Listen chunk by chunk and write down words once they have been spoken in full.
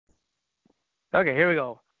Okay, here we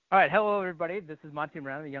go. All right, hello everybody. This is Monty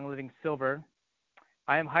Moran, the Young Living Silver.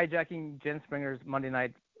 I am hijacking Jen Springer's Monday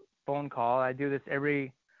night phone call. I do this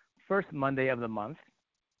every first Monday of the month,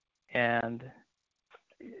 and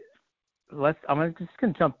I'm just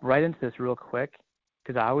gonna jump right into this real quick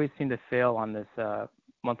because I always seem to fail on this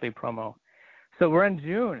monthly promo. So we're in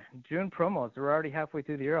June promos. We're already halfway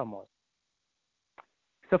through the year almost.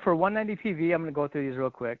 So for 190 PV, I'm gonna go through these real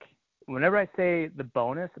quick. Whenever I say the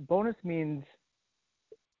bonus means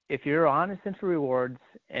if you're on Essential Rewards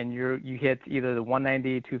and you hit either the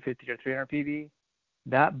 190, 250, or 300 PV,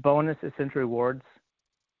 that bonus Essential Rewards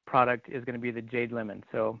product is going to be the Jade Lemon.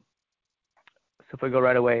 So if we go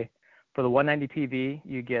right away, for the 190 PV,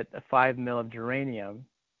 you get a 5 mil of geranium,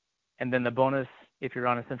 and then the bonus, if you're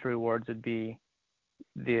on Essential Rewards, would be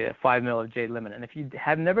the 5 mil of Jade Lemon. And if you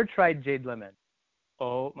have never tried Jade Lemon,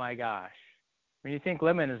 oh my gosh. When you think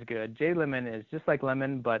lemon is good, Jade Lemon is just like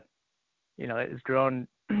lemon, but it's grown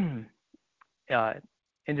in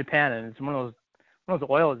Japan, and it's one of those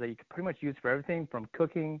oils that you can pretty much use for everything from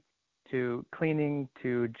cooking to cleaning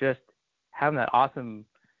to just having that awesome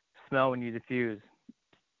smell when you diffuse.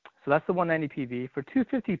 So that's the 190 PV. For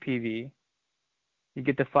 250 PV, you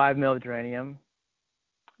get the 5 mil of geranium,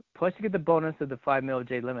 plus you get the bonus of the 5 mil of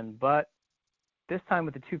Jade Lemon. But this time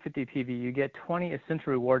with the 250 PV, you get 20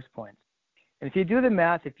 Essential Rewards points. And if you do the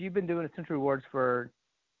math, if you've been doing Essential Rewards for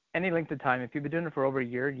any length of time, if you've been doing it for over a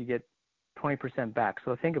year, you get 20% back.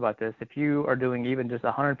 So think about this. If you are doing even just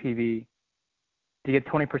 100 PV, to get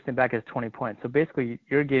 20% back is 20 points. So basically,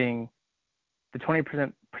 you're getting the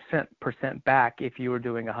 20% back if you were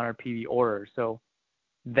doing 100 PV orders. So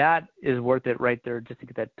that is worth it right there just to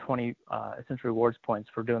get that 20 Essential Rewards points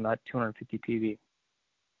for doing that 250 PV.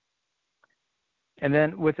 And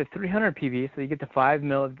then with the 300 PV, so you get the 5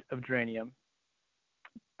 mil of geranium,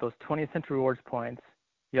 those 20 Essential Rewards points.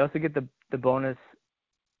 You also get the bonus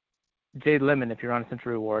Jade Lemon if you're on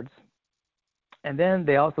Essential Rewards. And then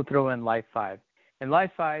they also throw in Life 5. And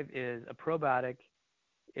Life 5 is a probiotic.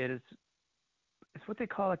 It's what they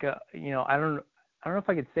call like I don't know if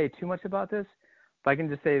I could say too much about this, but I can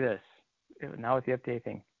just say this. Now with the FDA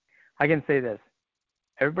thing, I can say this.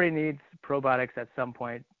 Everybody needs probiotics at some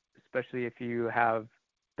point, especially if you have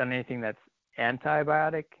done anything that's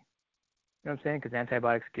antibiotic. You know what I'm saying? Because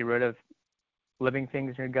antibiotics get rid of living things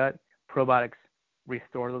in your gut. Probiotics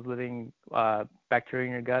restore those living bacteria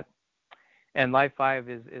in your gut. And Life 5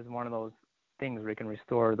 is one of those things where you can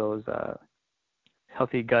restore those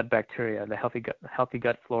healthy gut bacteria, the healthy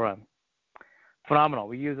gut flora. Phenomenal.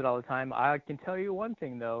 We use it all the time. I can tell you one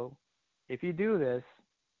thing, though. If you do this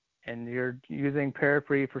and you're using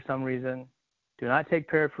Parafree for some reason, do not take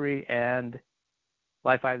Parafree and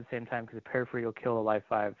Life 5 at the same time, because the Parafree will kill the Life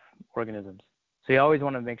 5 organisms. So you always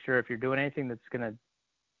want to make sure if you're doing anything that's going to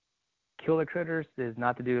kill the critters is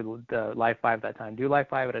not to do the Life 5 at that time. Do Life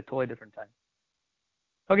 5 at a totally different time.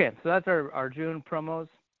 Okay, so that's our June promos.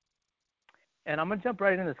 And I'm going to jump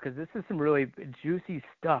right into this because this is some really juicy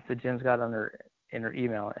stuff that Jen's got in her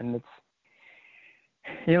email. And it's,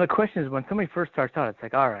 the question is when somebody first starts out, it's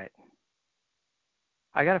like, all right,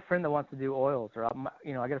 I got a friend that wants to do oils, or,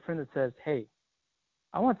 I got a friend that says, hey,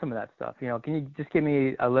 I want some of that stuff. Can you just give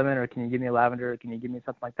me a lemon, or can you give me a lavender? Can you give me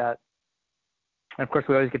something like that? And of course,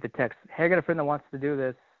 we always get the text, hey, I got a friend that wants to do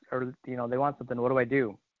this, or, they want something. What do I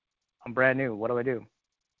do? I'm brand new. What do I do?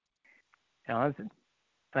 And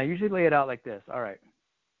I usually lay it out like this. All right.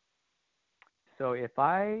 So if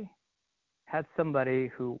I had somebody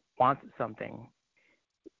who wants something,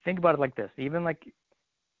 think about it like this. Even like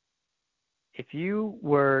if you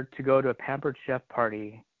were to go to a Pampered Chef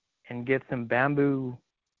party and get some bamboo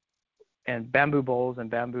bowls and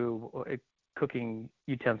bamboo cooking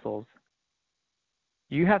utensils,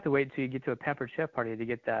 you have to wait until you get to a Pampered Chef party to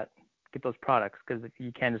get those products, because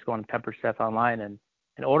you can't just go on Pampered Chef online and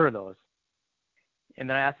order those. And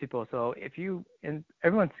then I ask people, so and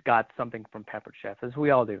everyone's got something from Pampered Chef, as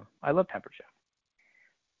we all do. I love Pampered Chef.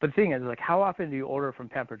 But the thing is, like, how often do you order from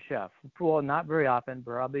Pampered Chef? Well, not very often,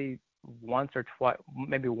 probably once or twice,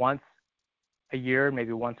 maybe once a year,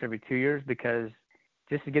 maybe once every 2 years, because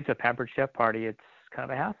just to get to a Pampered Chef party, it's kind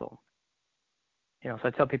of a hassle. So I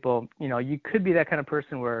tell people, you could be that kind of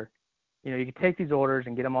person where, you could take these orders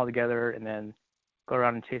and get them all together and then go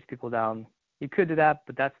around and chase people down. You could do that,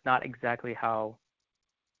 but that's not exactly how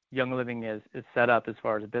Young Living is set up as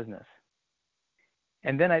far as a business.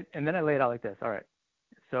 And then I lay it out like this. All right.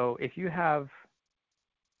 So if you have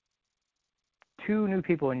 2 new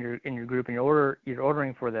people in your group and you're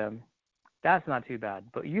ordering for them, that's not too bad.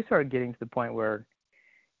 But you start getting to the point where,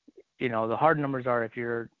 the hard numbers are if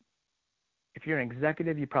you're an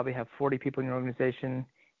executive, you probably have 40 people in your organization.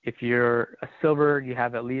 If you're a silver, you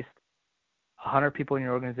have at least 100 people in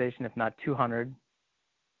your organization, if not 200.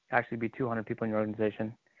 Actually, be 200 people in your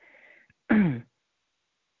organization.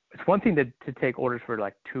 It's one thing to take orders for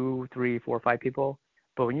like 2, 3, 4, 5 people,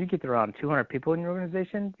 but when you get to around 200 people in your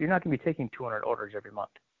organization, you're not going to be taking 200 orders every month.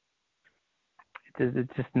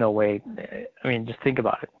 It's just no way. I mean, just think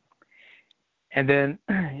about it. And then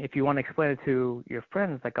if you want to explain it to your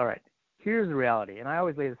friends, like, all right, here's the reality. And I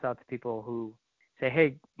always lay this out to people who say,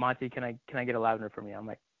 hey, Monty, can I get a lavender from you? I'm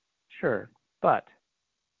like, sure, but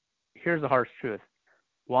here's the harsh truth.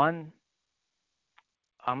 One,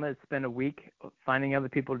 I'm going to spend a week finding other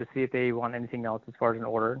people to see if they want anything else as far as an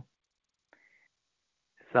order.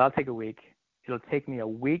 So that'll take a week. It'll take me a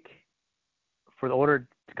week for the order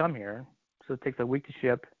to come here. So it takes a week to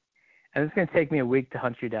ship. And it's going to take me a week to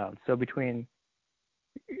hunt you down. So between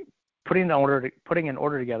putting an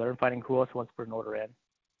order together and finding who else wants to put an order in,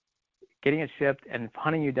 getting it shipped, and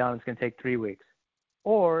hunting you down is going to take 3 weeks.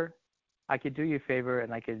 Or I could do you a favor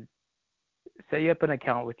and I could set you up an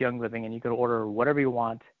account with Young Living, and you can order whatever you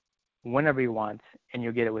want, whenever you want, and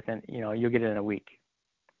you'll get it you'll get it in a week.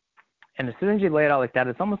 And as soon as you lay it out like that,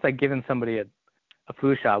 it's almost like giving somebody a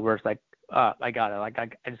flu shot where it's like, I got it. Like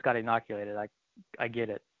I just got inoculated. I get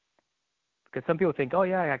it. Because some people think, oh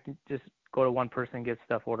yeah, I can just go to one person and get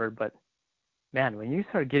stuff ordered. But man, when you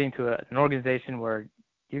start getting to an organization where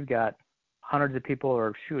you've got hundreds of people,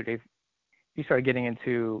 or shoot, if you start getting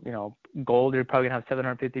into, gold, you're probably gonna have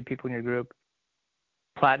 750 people in your group.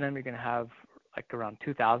 Platinum, you're gonna have like around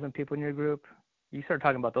 2,000 people in your group. You start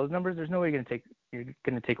talking about those numbers, there's no way you're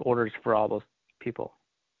gonna take orders for all those people.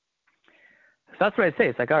 So that's what I say.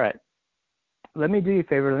 It's like, all right, let me do you a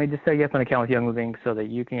favor. Let me just set you up an account with Young Living so that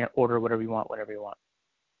you can order whatever you want, whenever you want.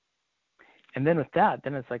 And then with that,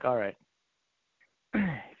 then it's like, all right,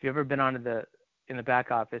 if you've ever been in the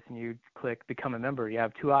back office and you click become a member, you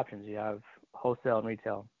have two options. You have wholesale and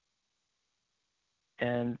retail.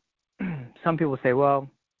 And some people say, well,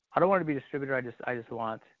 I don't want to be a distributor. I just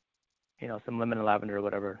want, some limited lavender or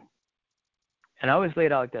whatever. And I always lay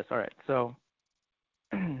it out like this. All right, so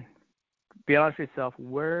be honest with yourself.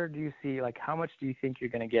 Where do you see, like, how much do you think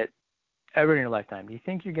you're going to get ever in your lifetime? Do you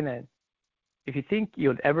think if you think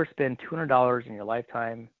you'll ever spend $200 in your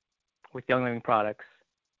lifetime with Young Living products,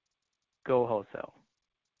 go wholesale.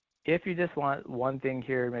 If you just want one thing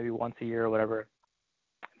here, maybe once a year or whatever,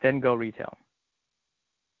 then go retail.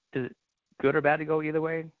 Is it good or bad to go either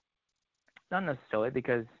way? Not necessarily,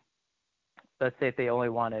 because let's say if they only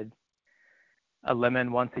wanted a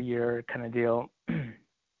lemon once a year kind of deal,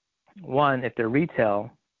 one, if they're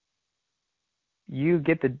retail, you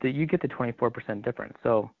get the 24% difference.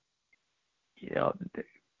 So,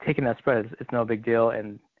 taking that spread is no big deal,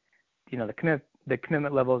 and the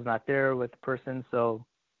commitment level is not there with the person, so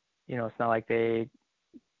it's not like they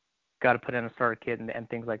got to put in a starter kit and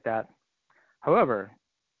things like that. However,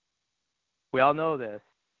 we all know this.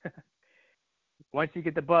 Once you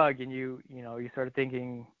get the bug and you start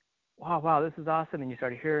thinking, wow, this is awesome, and you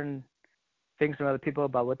start hearing things from other people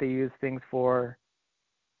about what they use things for,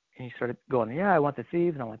 and you start going, yeah, I want the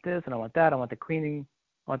thieves, and I want this, and I want that, I want the cleaning,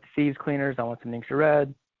 I want the thieves cleaners, I want some Ningxia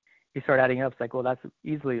Red. You start adding up, it's like, well, that's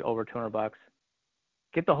easily over $200.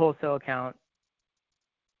 Get the wholesale account,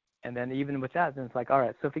 and then even with that, then it's like, all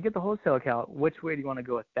right, so if you get the wholesale account, which way do you want to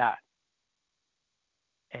go with that?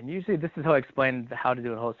 And usually this is how I explain how to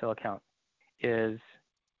do a wholesale account is,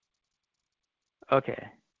 okay,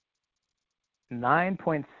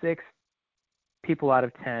 9.6 people out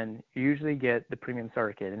of 10 usually get the premium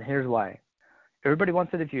starter kit, and here's why. Everybody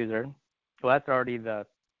wants a diffuser. Well, that's already the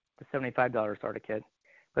 $75 starter kit.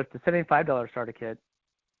 But the $75 starter kit,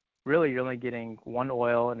 really you're only getting one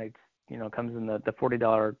oil, and it's comes in the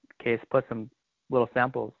 $40 case plus some little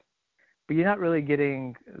samples. But you're not really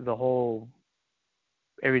getting the whole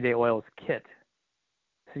everyday oils kit.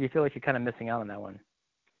 So you feel like you're kind of missing out on that one.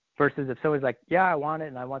 Versus if somebody's like, yeah, I want it,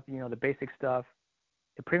 and I want the basic stuff,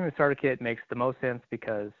 the premium starter kit makes the most sense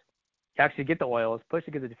because you actually get the oils, plus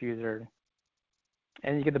you get the diffuser,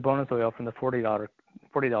 and you get the bonus oil from the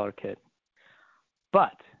 $40 kit.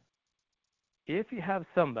 But if you have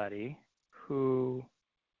somebody who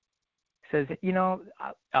says,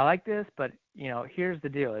 I like this, but here's the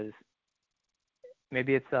deal: is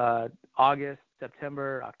maybe it's August,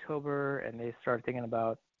 September, October, and they start thinking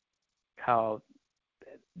about how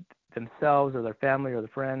themselves or their family or their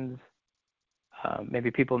friends, maybe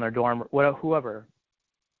people in their dorm, whoever,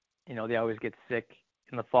 they always get sick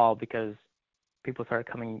in the fall because people start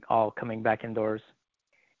coming back indoors,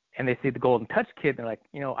 and they see the Golden Touch kit, and they're like,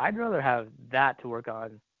 I'd rather have that to work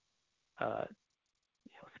on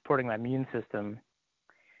supporting my immune system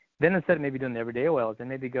Then instead of maybe doing the everyday oils, they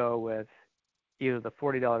maybe go with either the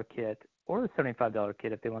 $40 kit or the $75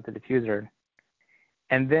 kit if they want the diffuser.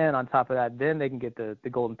 And then on top of that, then they can get the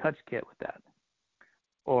Golden Touch kit with that.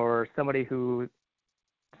 Or somebody who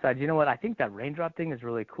decides, you know what, I think that raindrop thing is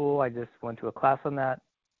really cool. I just went to a class on that.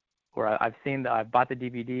 Or I've seen that, I bought the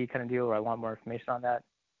DVD kind of deal, or I want more information on that.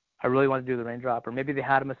 I really want to do the raindrop. Or maybe they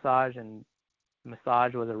had a massage and the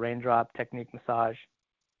massage was a raindrop technique massage.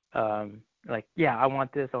 Like, yeah, I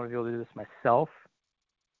want this. I want to be able to do this myself.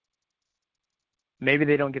 Maybe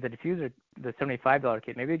they don't get the diffuser, the $75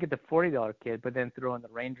 kit. Maybe they get the $40 kit, but then throw in the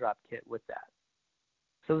raindrop kit with that.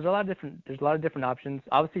 So there's a lot of different options.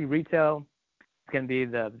 Obviously, retail is going to be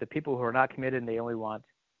the people who are not committed and they only want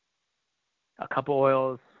a couple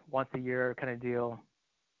oils once a year kind of deal.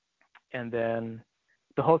 And then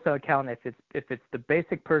the wholesale account, if it's the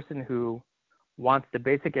basic person who wants the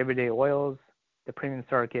basic everyday oils, the premium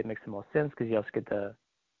starter kit makes the most sense because you also get the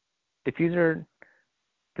diffuser.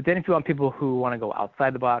 But then if you want people who want to go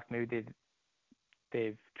outside the box, maybe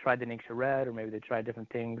they've tried the Ningxia Red, or maybe they tried different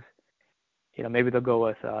things. You know, maybe they'll go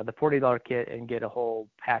with the $40 kit and get a whole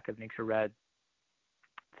pack of Ningxia Red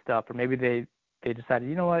stuff. Or maybe they decided,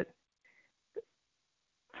 you know what,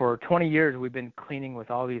 for 20 years we've been cleaning with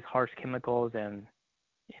all these harsh chemicals, and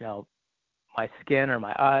you know, my skin or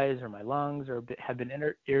my eyes or my lungs have been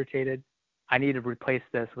irritated. I need to replace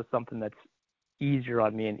this with something that's easier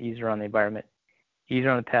on me and easier on the environment, easier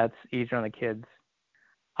on the pets, easier on the kids.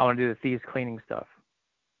 I want to do the Thieves cleaning stuff.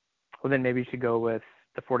 Well, then maybe you should go with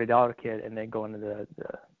the $40 kit and then go into the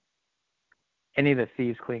any of the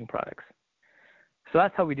Thieves cleaning products. So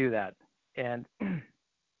that's how we do that. And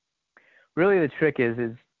really the trick is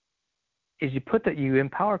you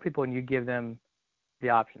empower people and you give them the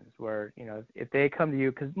options where, you know, if they come to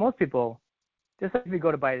you, because most people, just like if you go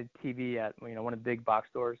to buy a TV at, you know, one of the big box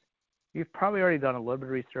stores, you've probably already done a little bit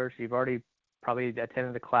of research. You've already probably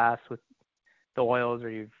attended a class with the oils, or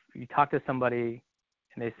you talked to somebody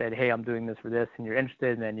and they said, hey, I'm doing this for this, and you're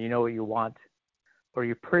interested, and then you know what you want, or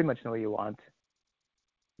you pretty much know what you want.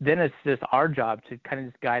 Then it's just our job to kind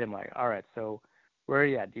of just guide them, like, all right, so where are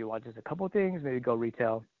you at? Do you want just a couple of things? Maybe go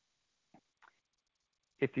retail.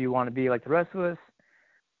 If you want to be like the rest of us,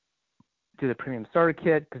 do the premium starter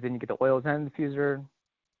kit, because then you get the oils and the diffuser.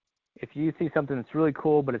 If you see something that's really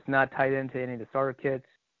cool, but it's not tied into any of the starter kits,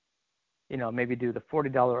 you know, maybe do the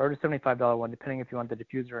 $40 or the $75 one, depending if you want the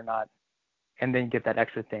diffuser or not, and then you get that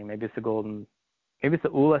extra thing. Maybe it's the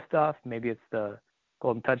ULA stuff, maybe it's the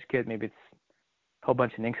Golden Touch kit, maybe it's a whole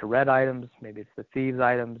bunch of Ningxia Red items, maybe it's the Thieves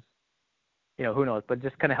items, you know, who knows, but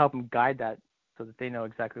just kind of help them guide that so that they know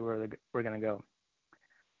exactly where we're going to go.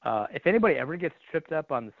 If anybody ever gets tripped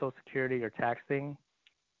up on the Social Security or tax thing,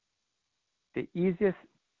 the easiest,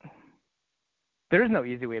 there is no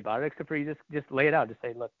easy way about it, except for you just lay it out. Just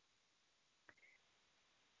say, look,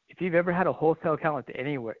 if you've ever had a wholesale account with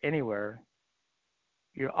anywhere,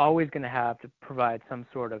 you're always going to have to provide some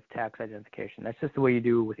sort of tax identification. That's just the way you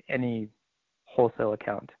do with any wholesale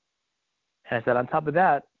account. And I said, on top of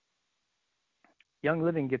that, Young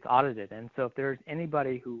Living gets audited. And so if there's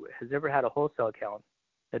anybody who has ever had a wholesale account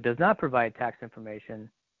that does not provide tax information,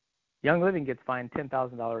 Young Living gets fined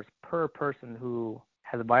 $10,000 per person who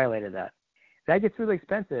has violated that. That gets really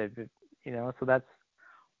expensive, you know, so that's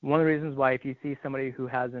one of the reasons why if you see somebody who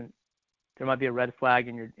hasn't, there might be a red flag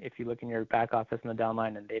if you look in your back office in the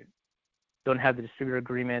downline and they don't have the distributor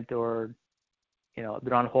agreement, or, you know,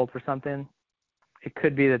 they're on hold for something, it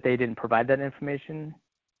could be that they didn't provide that information,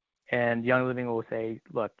 and Young Living will say,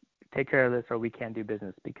 look, take care of this or we can't do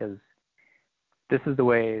business because this is the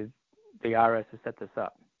way the IRS has set this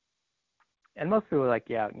up. And most people are like,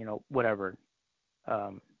 yeah, you know, whatever.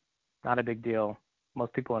 Not a big deal.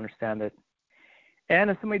 Most people understand it. And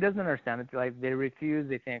if somebody doesn't understand it, like they refuse,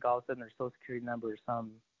 they think all of a sudden their Social Security number is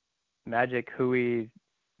some magic hooey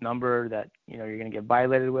number that, you know, you're going to get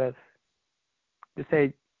violated with. Just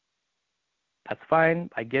say, that's fine.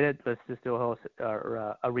 I get it. Let's just do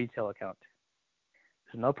a retail account.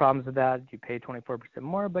 There's no problems with that. You pay 24%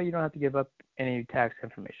 more, but you don't have to give up any tax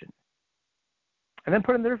information. And then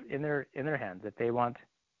put it in their hands. If they want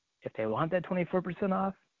that 24%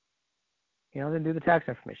 off, you know, then do the tax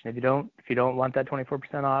information. If you don't want that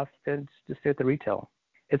 24% off, then just stay at the retail.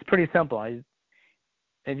 It's pretty simple.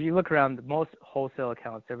 If you look around, most wholesale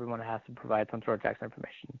accounts, everyone has to provide some sort of tax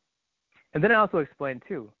information. And then I also explained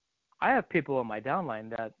too, I have people on my downline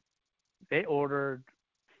that they ordered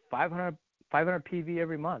 500 PV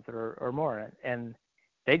every month or more, and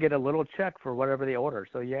they get a little check for whatever they order.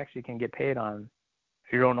 So you actually can get paid on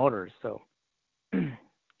your own orders. So,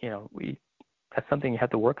 you know, that's something you have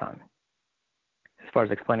to work on as far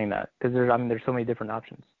as explaining that, because there's so many different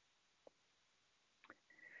options.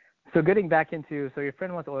 So getting back into, so your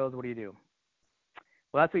friend wants oils, what do you do?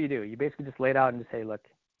 Well, that's what you do. You basically just lay it out and just say, look,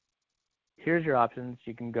 here's your options.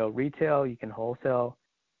 You can go retail, you can wholesale,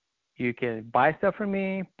 you can buy stuff from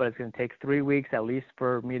me, but it's going to take 3 weeks at least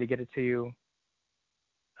for me to get it to you.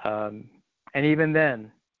 And even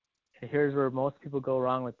then, here's where most people go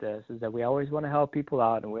wrong with this, is that we always want to help people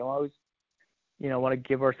out, and we always, want to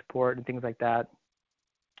give our support and things like that.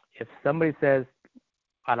 If somebody says,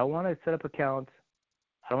 I don't want to set up accounts,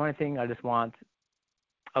 I don't want anything, I just want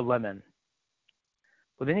a lemon.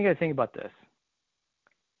 Well, then you got to think about this.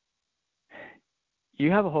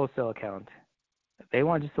 You have a wholesale account. They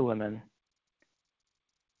want just a lemon.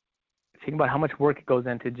 Think about how much work it goes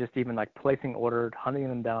into just even like placing orders, hunting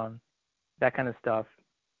them down, that kind of stuff,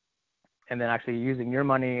 and then actually using your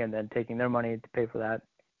money and then taking their money to pay for that.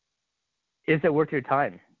 Is it worth your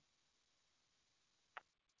time?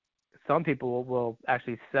 Some people will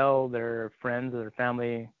actually sell their friends or their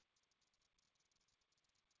family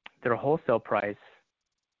their wholesale price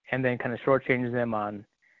and then kind of shortchange them on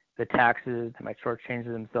the taxes. They might shortchange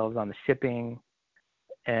themselves on the shipping.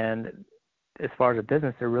 And as far as a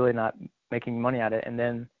business, they're really not making money at it. And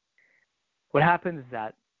then what happens is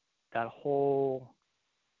that whole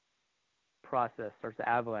process starts to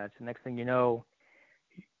avalanche. The next thing you know,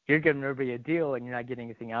 you're giving everybody a deal and you're not getting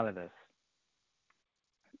anything out of this.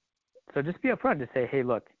 So just be upfront to say, hey,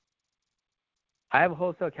 look, I have a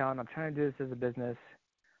wholesale account. I'm trying to do this as a business.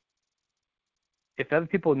 If other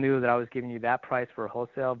people knew that I was giving you that price for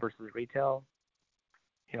wholesale versus retail,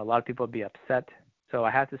 a lot of people would be upset. So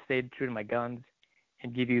I have to stay true to my guns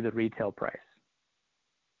and give you the retail price.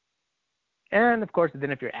 And of course,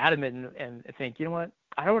 then if you're adamant and think, you know what,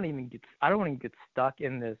 I don't want to get stuck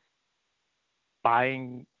in this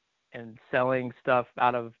buying and selling stuff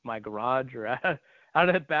out of my garage or out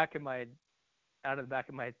of the back of my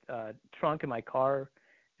trunk in my car,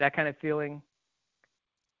 that kind of feeling.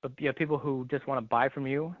 But people who just want to buy from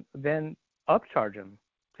you, then upcharge them.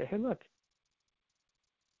 Say, hey, look,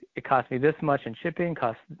 it cost me this much in shipping,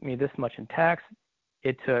 cost me this much in tax.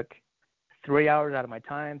 It took 3 hours out of my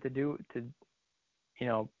time to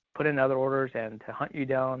put in other orders and to hunt you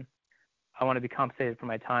down. I want to be compensated for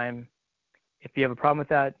my time. If you have a problem with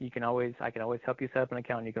that, I can always help you set up an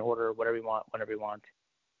account. You can order whatever you want, whenever you want,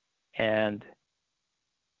 and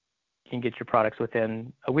you can get your products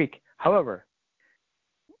within a week. However,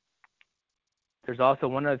 there's also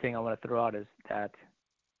one other thing I want to throw out is that,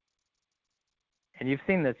 and you've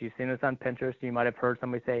seen this on Pinterest. You might have heard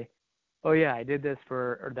somebody say, oh yeah, I did this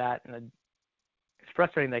or that, and it's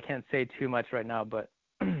frustrating that I can't say too much right now, but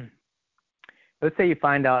let's say you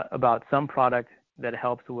find out about some product that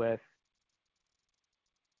helps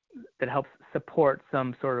support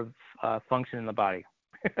some sort of function in the body.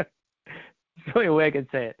 It's the only way I can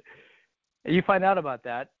say it. You find out about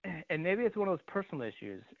that, and maybe it's one of those personal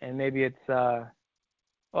issues, and maybe it's,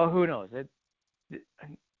 who knows?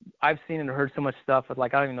 I've seen and heard so much stuff, I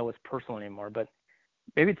don't even know what's personal anymore, but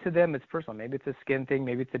maybe to them it's personal. Maybe it's a skin thing,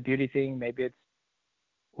 maybe it's a beauty thing, maybe it's,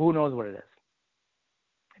 who knows what it is.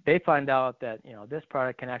 If they find out that, this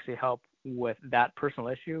product can actually help with that personal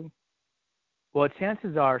issue, well,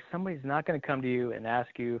 chances are somebody's not going to come to you and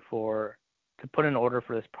ask you to put an order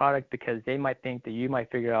for this product because they might think that you might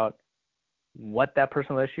figure out what that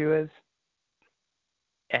personal issue is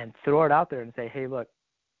and throw it out there and say, hey, look,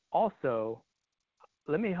 also,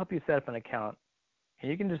 let me help you set up an account.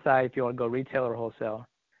 And you can decide if you want to go retail or wholesale.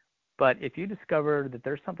 But if you discover that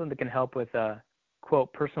there's something that can help with a,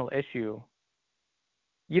 quote, personal issue,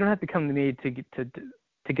 you don't have to come to me to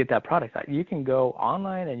get that product. You can go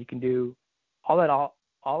online and you can do all that all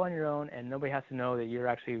on your own, and nobody has to know that you're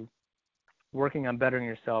actually working on bettering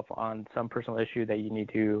yourself on some personal issue that you need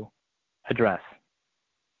to address.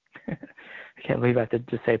 I can't believe I have to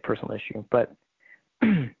just say personal issue, but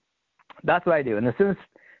that's what I do. And as soon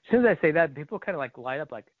as I say that, people kind of light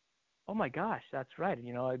up oh my gosh, that's right.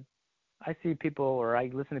 I see people, or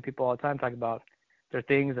I listen to people all the time talk about their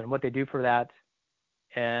things and what they do for that.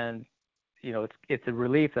 And, it's a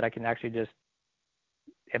relief that I can actually just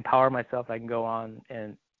empower myself. I can go on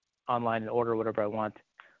and online and order whatever I want,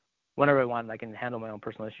 whenever I want, and I can handle my own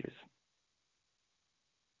personal issues.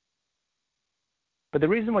 But the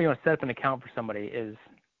reason why you want to set up an account for somebody is,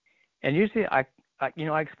 and usually I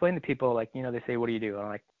explain to people, they say, what do you do? I'm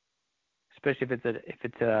like, especially if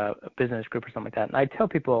it's a business group or something like that. And I tell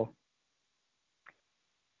people,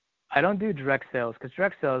 I don't do direct sales, because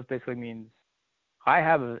direct sales basically means I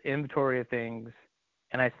have an inventory of things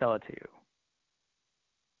and I sell it to you.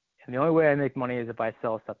 And the only way I make money is if I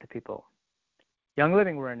sell stuff to people. Young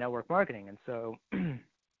Living, we're in network marketing. And so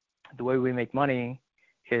the way we make money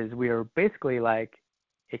is we are basically like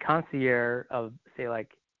a concierge of, say,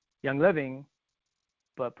 like Young Living,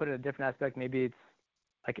 but put it in a different aspect. Maybe it's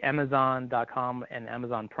like Amazon.com and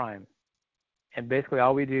Amazon Prime. And basically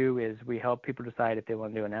all we do is we help people decide if they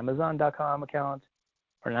want to do an Amazon.com account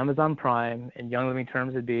or an Amazon Prime. In Young Living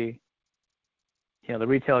terms, it'd be, the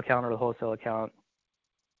retail account or the wholesale account.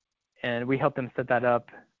 And we help them set that up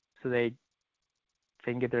so they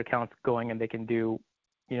can get their accounts going and they can do,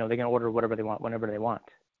 they can order whatever they want, whenever they want.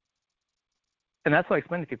 And that's what I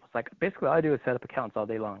explain to people. It's like, basically all I do is set up accounts all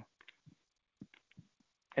day long.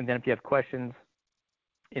 And then if you have questions,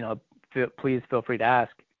 please feel free to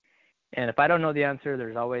ask. And if I don't know the answer,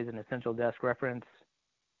 there's always an essential oils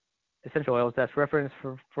desk reference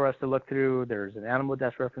for us to look through. There's an animal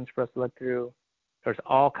desk reference for us to look through. There's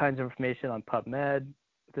all kinds of information on PubMed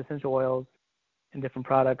with essential oils and different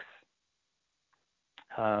products.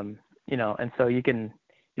 And so you don't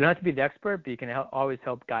have to be the expert, but you can always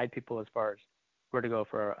help guide people as far as where to go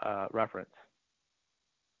for reference.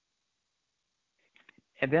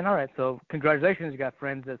 And then, all right, so congratulations, you got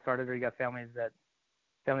friends that started, or you got family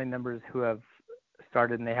members who have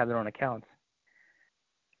started and they have their own accounts.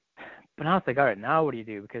 But now it's like, all right, now what do you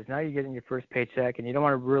do? Because now you're getting your first paycheck and you don't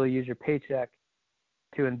want to really use your paycheck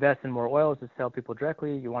to invest in more oils to sell people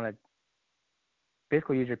directly. You want to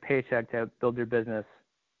basically use your paycheck to build your business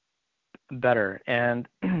better. And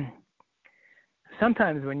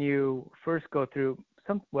sometimes when you first go through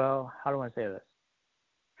how do I want to say this?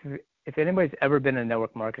 If anybody's ever been in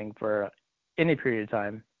network marketing for any period of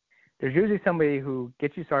time, there's usually somebody who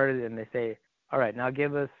gets you started and they say, all right, now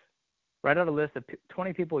write out a list of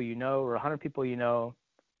 20 people you know or 100 people you know,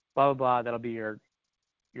 blah, blah, blah. That'll be your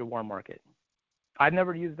warm market. I've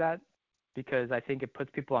never used that because I think it puts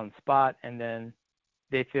people on the spot and then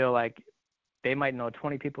they feel like they might know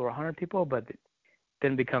 20 people or 100 people, but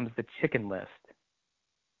then it becomes the chicken list.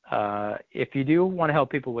 If you do want to help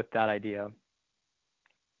people with that idea,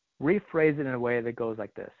 rephrase it in a way that goes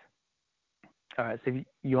like this. All right, so if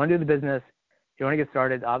you want to do the business, you want to get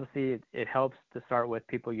started, obviously it helps to start with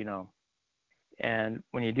people you know. And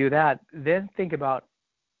when you do that, then think about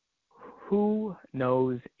who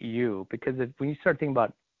knows you. Because when you start thinking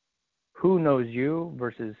about who knows you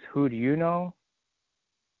versus who do you know,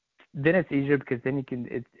 then it's easier because then you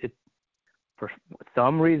can, for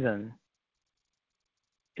some reason,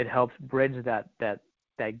 it helps bridge that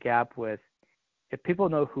gap with, if people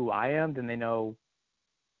know who I am, then they know,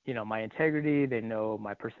 my integrity, they know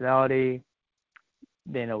my personality,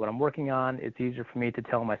 they know what I'm working on. It's easier for me to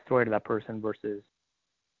tell my story to that person versus,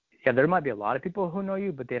 there might be a lot of people who know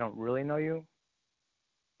you, but they don't really know you.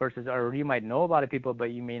 Versus, or you might know a lot of people,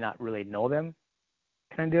 but you may not really know them,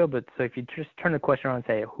 kind of deal. But so if you just turn the question around and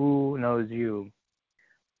say, who knows you,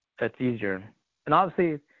 that's easier. And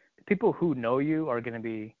obviously, the people who know you are going to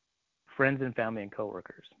be friends and family and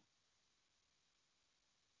coworkers.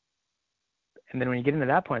 And then when you get into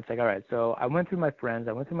that point, it's like, all right, so I went through my friends,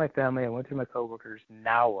 I went through my family, I went through my coworkers.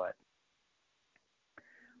 Now what?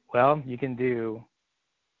 Well, you can do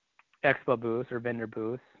expo booths or vendor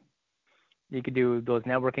booths. You could do those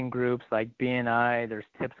networking groups like BNI. There's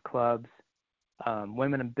tips clubs,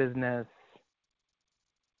 women in business.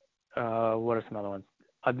 What are some other ones?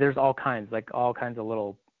 There's all kinds of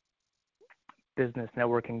little business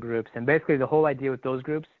networking groups. And basically the whole idea with those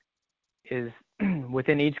groups is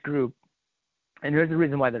within each group, and here's the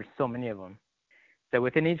reason why there's so many of them, that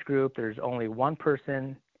within each group, there's only one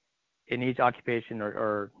person in each occupation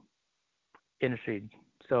or industry.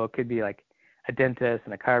 So it could be like a dentist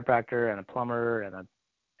and a chiropractor and a plumber and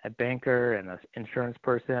a banker and an insurance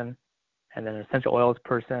person and then an essential oils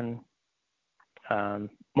person.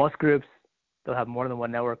 Most groups, they'll have more than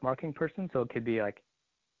one network marketing person. So it could be like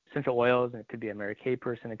essential oils, and it could be a Mary Kay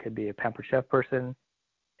person, it could be a Pampered Chef person.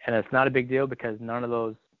 And it's not a big deal because none of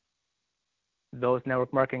those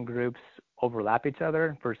network marketing groups overlap each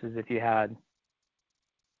other versus if you had,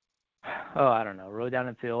 I don't know, Row Down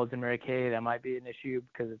in Fields and Mary Kay, that might be an issue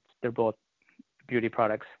because they're both beauty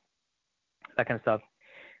products, that kind of stuff.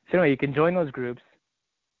 So anyway, you can join those groups,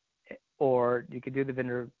 or you could do the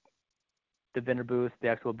vendor booths, the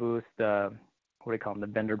expo booths, the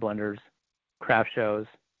vendor blenders, craft shows.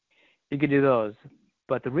 You could do those.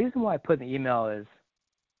 But the reason why I put in the email is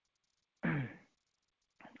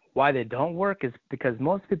why they don't work is because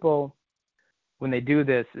most people, when they do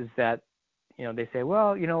this, is that, they say,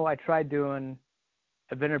 well, I tried doing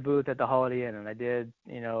a vendor booth at the Holiday Inn, and I did,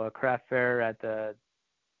 a craft fair at the,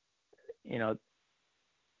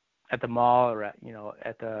 at the mall or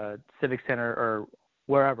at the Civic Center or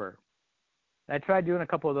wherever. And I tried doing a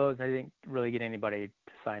couple of those, and I didn't really get anybody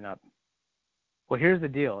to sign up. Well, here's the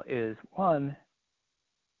deal: is one,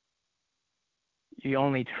 you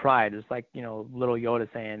only tried. It's like, little Yoda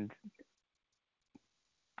saying,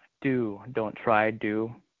 do, don't try,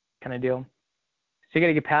 do kind of deal. So you got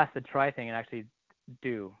to get past the try thing and actually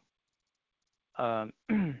do. And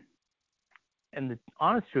the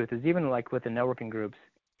honest truth is, even like with the networking groups,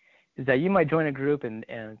 is that you might join a group and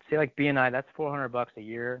say like BNI, that's $400 a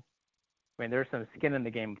year. I mean, there's some skin in the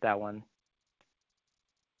game with that one.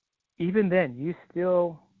 Even then, you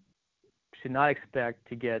still should not expect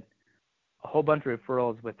to get a whole bunch of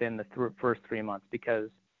referrals within the first 3 months, because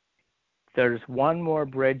there's one more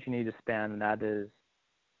bridge you need to span, and that is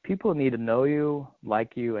people need to know you,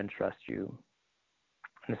 like you, and trust you.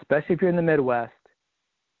 And especially if you're in the Midwest,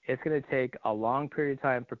 it's going to take a long period of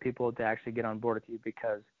time for people to actually get on board with you,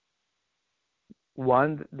 because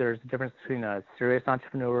one, there's a difference between a serious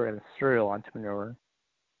entrepreneur and a serial entrepreneur.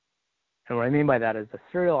 And what I mean by that is a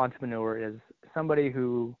serial entrepreneur is somebody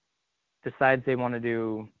who decides they want to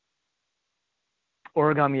do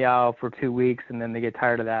origami out for 2 weeks and then they get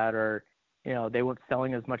tired of that, or they weren't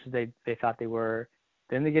selling as much as they thought they were.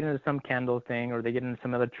 Then they get into some candle thing, or they get into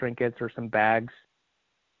some other trinkets or some bags,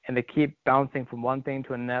 and they keep bouncing from one thing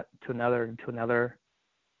to another.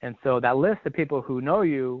 And so that list of people who know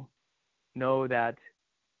you know that,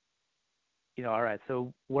 all right,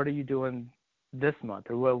 so what are you doing this month,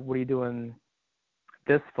 or what are you doing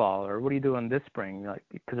this fall, or what are you doing this spring?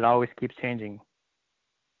 Because it always keeps changing.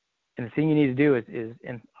 And the thing you need to do is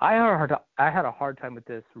and I had a hard time with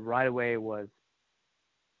this right away, was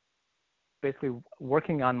basically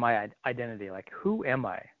working on my identity. Like, who am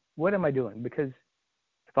I? What am I doing? Because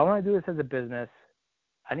if I want to do this as a business,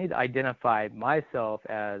 I need to identify myself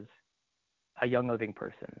as a Young Living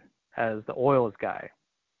person, as the oils guy.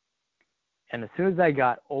 And as soon as I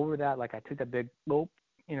got over that, like I took that big loop,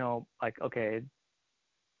 like, okay,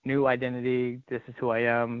 new identity, this is who I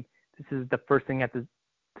am. This is the first thing I have to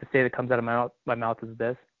say that comes out of my mouth is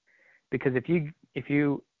this. Because if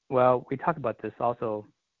you, well, we talked about this also,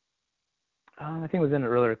 I think it was in the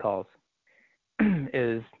earlier calls,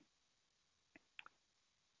 is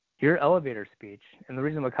your elevator speech. And the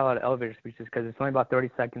reason we call it an elevator speech is because it's only about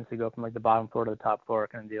 30 seconds to go from like the bottom floor to the top floor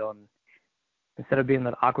kind of deal. And instead of being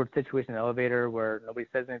that awkward situation in the elevator where nobody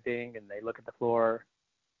says anything and they look at the floor,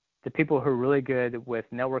 the people who are really good with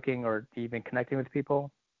networking or even connecting with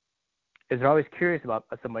people is they're always curious about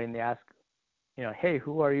somebody, and they ask, hey,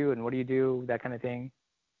 who are you and what do you do, that kind of thing.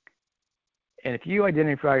 And if you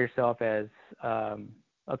identify yourself as,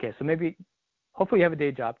 okay, so maybe, hopefully you have a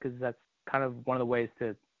day job, because that's kind of one of the ways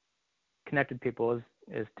to connect with people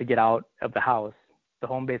is to get out of the house. The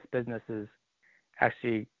home-based business is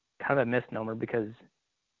actually kind of a misnomer, because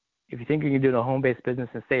if you think you can do a home-based business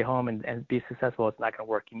and stay home and be successful, it's not going to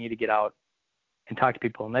work. You need to get out and talk to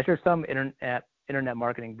people. Unless you're some internet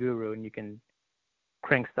marketing guru and you can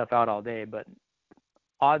crank stuff out all day, but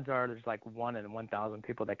odds are there's like 1 in 1,000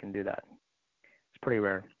 people that can do that. It's pretty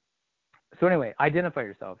rare. So anyway, identify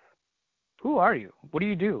yourself. Who are you? What do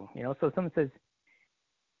you do? So if someone says,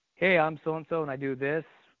 hey, I'm so-and-so and I do this,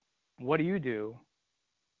 what do you do?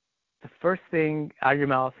 The first thing out of your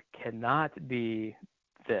mouth cannot be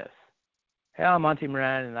this. Hey, I'm Monty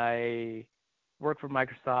Moran and I work for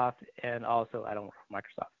Microsoft, and also I don't work for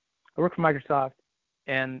Microsoft. I work for Microsoft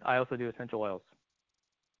and I also do essential oils.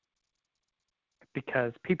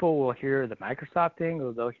 Because people will hear the Microsoft thing,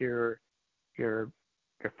 or they'll hear your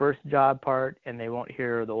first job part, and they won't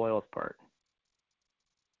hear the oils part.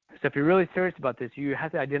 So if you're really serious about this, you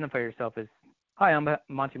have to identify yourself as, hi, I'm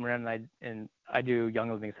Monty Moran, and I do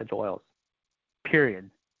Young Living essential oils,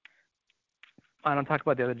 period. I don't talk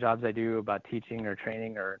about the other jobs I do, about teaching or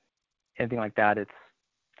training or anything like that.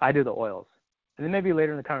 I do the oils. And then maybe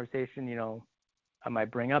later in the conversation, I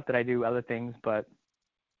might bring up that I do other things, but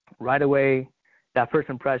right away, that first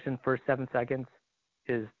impression, first 7 seconds,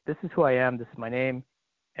 is this is who I am, this is my name,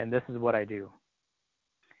 and this is what I do.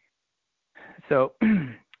 So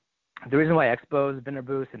the reason why expos, vendor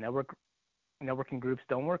booths, and networking groups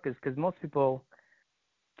don't work is because most people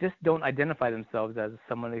just don't identify themselves as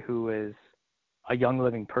somebody who is a Young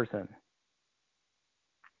Living person.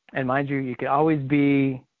 And mind you, you can always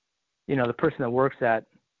be, the person that works at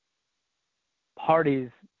Hardee's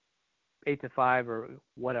 8 to 5 or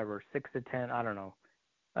whatever, 6 to 10, I don't know.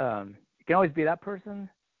 You can always be that person,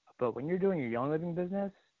 but when you're doing your Young Living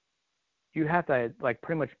business, you have to like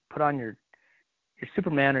pretty much put on your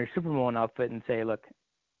Superman or your Superwoman outfit and say, look,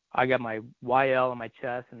 I got my YL on my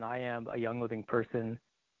chest and I am a Young Living person.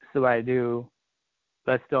 This is what I do.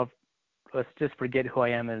 Let's just forget who I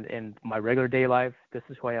am in my regular day life. This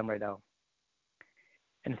is who I am right now.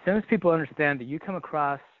 And as soon as people understand that you come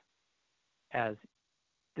across as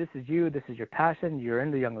this is you, this is your passion, you're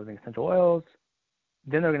into Young Living essential oils,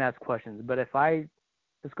 then they're going to ask questions. But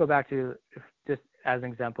let's go back to, just as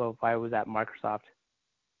an example, if I was at Microsoft,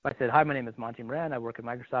 if I said, hi, my name is Monty Moran, I work at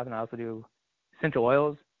Microsoft, and I also do essential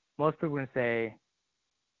oils, most people are going to say,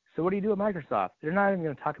 so what do you do at Microsoft? They're not even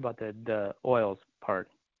going to talk about the oils part.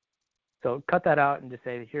 So cut that out and just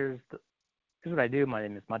say, here's what I do. My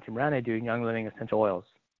name is Monty Moran. I do Young Living essential oils.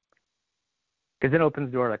 Because then it opens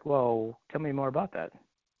the door like, whoa, tell me more about that.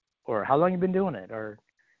 Or how long you been doing it? Or,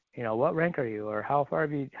 what rank are you? Or how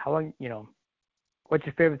long, what's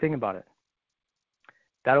your favorite thing about it?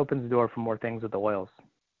 That opens the door for more things with the oils.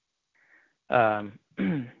 And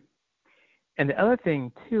the other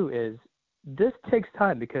thing, too, is this takes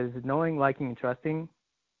time, because knowing, liking, and trusting,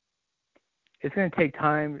 it's going to take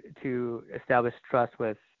time to establish trust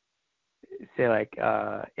with, say, like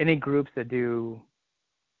any groups that do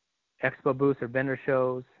expo booths or vendor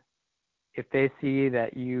shows. If they see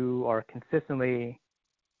that you are consistently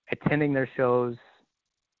attending their shows,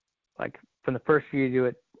 like from the first year you do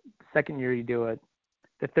it, second year you do it,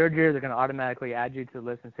 the third year they're going to automatically add you to the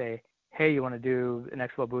list and say, hey, you want to do an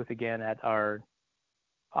expo booth again at our,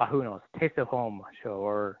 who knows, Taste of Home show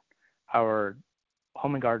or our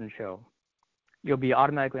Home and Garden show. You'll be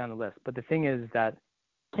automatically on the list. But the thing is that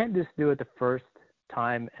you can't just do it the first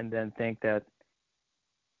time and then think that,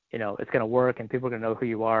 it's going to work and people are going to know who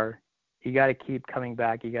you are. You got to keep coming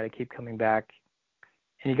back. You got to keep coming back.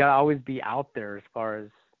 And you got to always be out there as far as,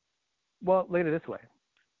 well, look at it this way.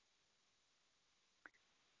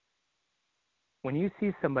 When you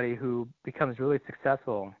see somebody who becomes really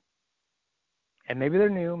successful, and maybe they're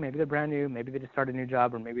new, maybe they're brand new, maybe they just started a new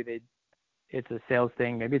job, or maybe it's a sales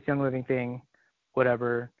thing, maybe it's Young Living thing,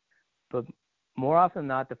 whatever. But more often than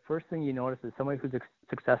not, the first thing you notice is somebody who's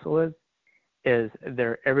successful is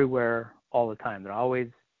they're everywhere all the time. They're always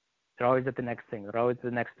at the next thing. They're always at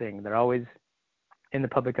the next thing. They're always in the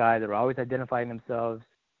public eye. They're always identifying themselves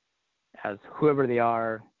as whoever they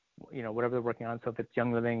are, whatever they're working on. So if it's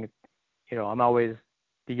Young Living, I'm always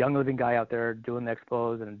the Young Living guy out there doing the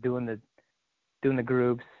expos and doing the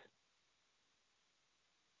groups,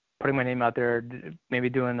 putting my name out there,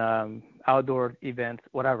 maybe doing outdoor events,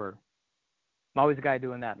 whatever. I'm always the guy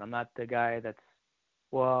doing that. I'm not the guy that's,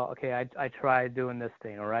 well, okay, I tried doing this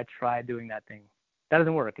thing, or I tried doing that thing. That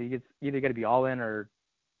doesn't work. You either got to be all in or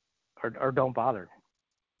don't bother,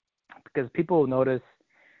 because people will notice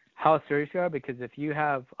how serious you are. Because if you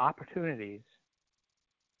have opportunities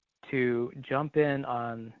to jump in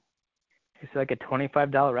on, it's like a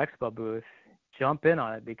 $25 expo booth, jump in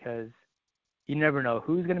on it, because you never know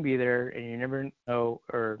who's going to be there, and you never know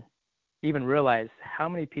or even realize how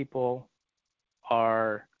many people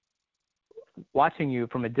are watching you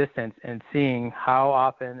from a distance and seeing how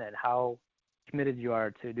often and how committed you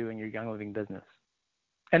are to doing your Young Living business.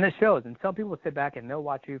 And it shows. And some people sit back and they'll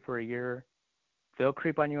watch you for a year. They'll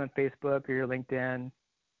creep on you on Facebook or your LinkedIn,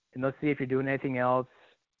 and they'll see if you're doing anything else,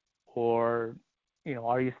 or,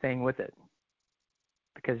 are you staying with it?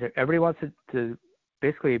 Because everybody wants to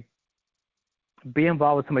basically be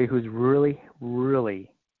involved with somebody who's really,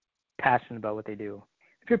 really passionate about what they do.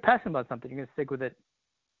 If you're passionate about something, you're going to stick with it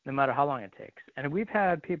no matter how long it takes. And we've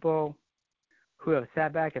had people who have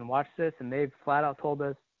sat back and watched this, and they've flat out told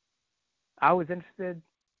us, I was interested,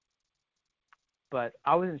 but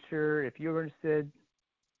I wasn't sure if you were interested.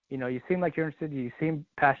 You seem like you're interested. You seem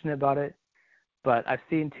passionate about it. But I've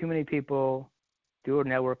seen too many people do a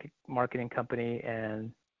network marketing company,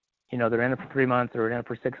 and, they're in it for 3 months, or in it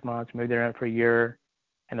for 6 months, maybe they're in it for a year,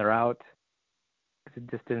 and they're out because it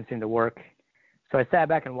just didn't seem to work. So I sat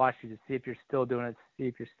back and watched you to see if you're still doing it, see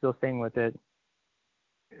if you're still staying with it,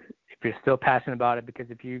 if you're still passionate about it. Because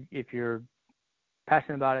if you're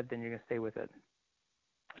passionate about it, then you're going to stay with it.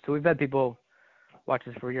 So we've had people watch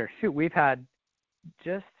this for a year. Shoot, we've had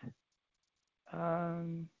just a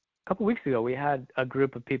couple weeks ago, we had a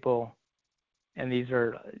group of people, and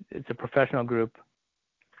it's a professional group.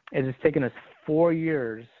 It's taken us 4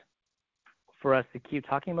 years for us to keep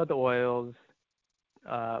talking about the oils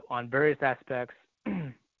on various aspects,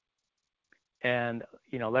 and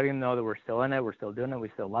letting them know that we're still in it, we're still doing it, we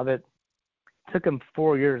still love it. It took them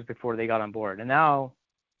 4 years before they got on board, and now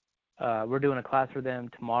we're doing a class for them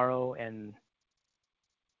tomorrow. And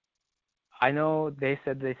I know they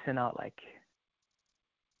said they sent out like,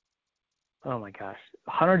 oh my gosh,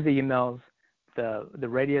 hundreds of emails. The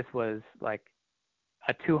radius was like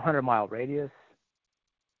a 200-mile radius.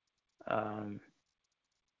 And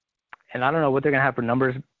I don't know what they're going to have for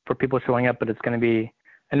numbers for people showing up, but I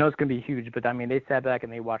know it's going to be huge. But I mean, they sat back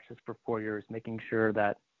and they watched this for 4 years, making sure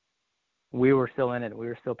that we were still in it, we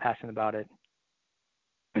were still passionate about it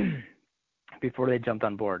before they jumped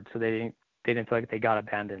on board. So they didn't feel like they got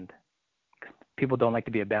abandoned. people don't like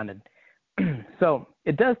to be abandoned. So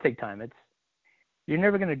it does take time. You're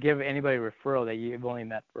never going to give anybody a referral that you've only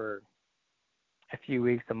met for a few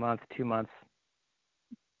weeks, a month, 2 months.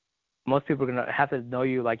 Most people are going to have to know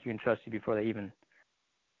you, like you, and trust you before they even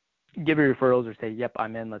give you referrals or say, yep,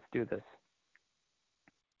 I'm in, let's do this.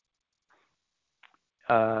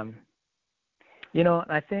 You know,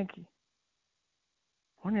 and I think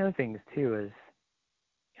one of the other things too is,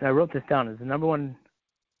 and I wrote this down, is the number one,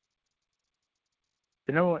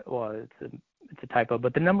 well, it's a typo,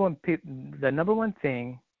 but the number one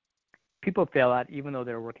thing people fail at, even though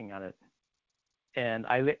they're working on it. And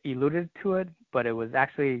I alluded to it, but it was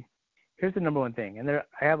actually, here's the number one thing. And I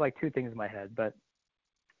have like two things in my head, but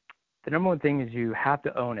the number one thing is you have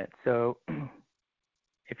to own it. So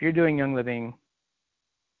if you're doing Young Living,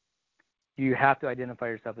 you have to identify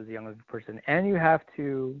yourself as a Young Living person, and you have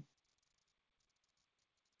to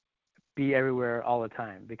be everywhere all the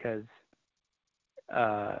time, because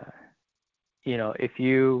you know, if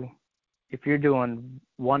you're doing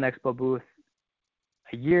one expo booth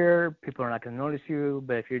a year, people are not going to notice you.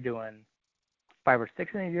 But if you're doing 5 or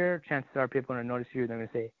 6 in a year, chances are people are going to notice you. They're going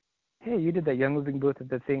to say, hey, you did that Young Living booth at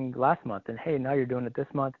the thing last month, and hey, now you're doing it this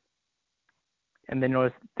month. And then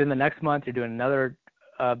the next month you're doing another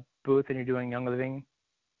booth and you're doing Young Living.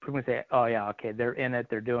 People are going to say, oh yeah, okay, they're in it,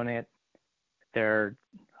 they're doing it. They're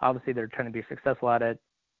trying to be successful at it.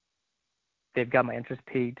 They've got my interest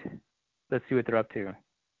piqued. Let's see what they're up to.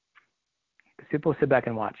 Because people sit back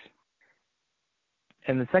and watch.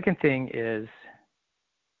 And the second thing is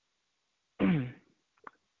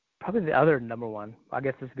probably the other number one. I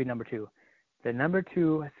guess this would be number two. The number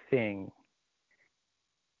two thing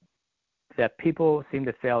that people seem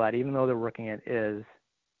to fail at, even though they're working it, is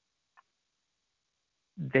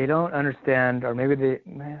they don't understand, or maybe I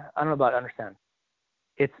don't know about understand.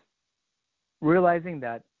 It's realizing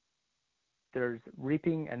that there's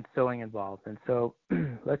reaping and sowing involved. And so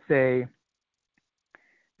let's say,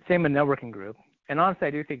 same a networking group. And honestly,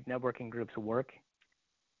 I do think networking groups work.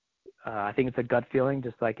 I think it's a gut feeling,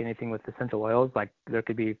 just like anything with essential oils. Like there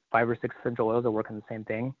could be 5 or 6 essential oils that work on the same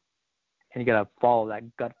thing. And you got to follow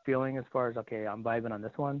that gut feeling as far as, okay, I'm vibing on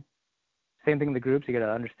this one. Same thing in the groups. You got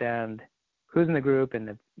to understand who's in the group. And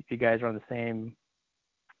if you guys are on the same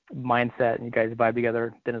mindset and you guys vibe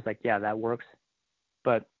together, then it's like, yeah, that works.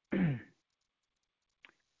 But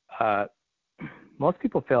most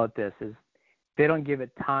people fail at this is they don't give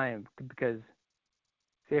it time, because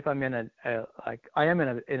say if I'm in a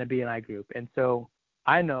BNI group, and so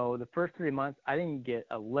I know the first 3 months I didn't get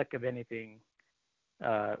a lick of anything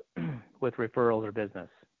with referrals or business.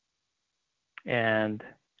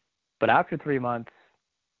 But after 3 months,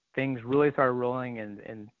 things really started rolling,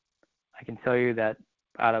 and I can tell you that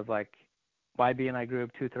out of like my BNI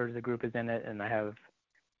group, 2/3 of the group is in it, and I have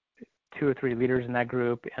 2 or 3 leaders in that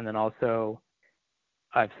group, and then also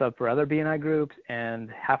I've subbed for other BNI groups,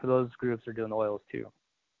 and half of those groups are doing oils too.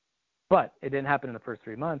 But it didn't happen in the first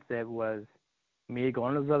 3 months. It was me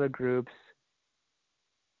going to those other groups,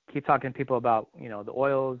 keep talking to people about, you know, the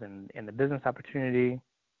oils and the business opportunity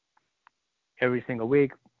every single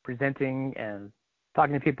week, presenting and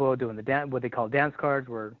talking to people, doing what they call dance cards,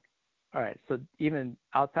 where, all right, so even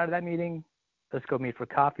outside of that meeting, let's go meet for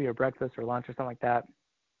coffee or breakfast or lunch or something like that.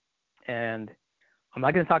 And I'm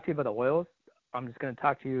not going to talk to you about the oils. I'm just going to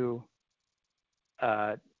talk to you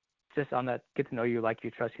just on that get to know you, like you,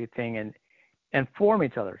 trust you thing, and form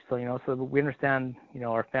each other. So, you know, so we understand, you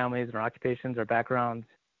know, our families and our occupations, our backgrounds,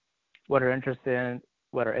 what our interests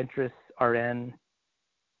are in,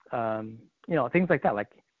 you know, things like that. Like,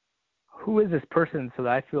 who is this person, so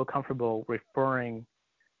that I feel comfortable referring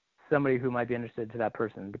somebody who might be interested to that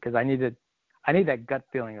person, because I need that gut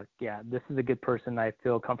feeling of, yeah, this is a good person. I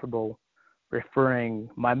feel comfortable referring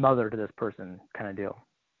my mother to this person, kind of deal.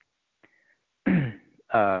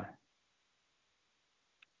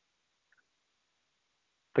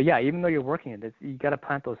 But yeah, even though you're working it, you got to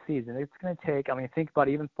plant those seeds, and it's going to take, I mean, think about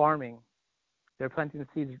even farming. They're planting the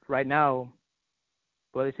seeds right now.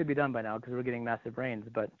 Well, they should be done by now because we're getting massive rains,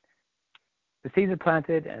 but the seeds are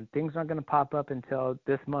planted and things aren't going to pop up until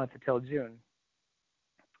this month, until June.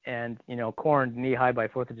 And, you know, corn knee high by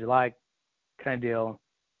 4th of July kind of deal.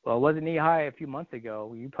 Well, it wasn't knee high a few months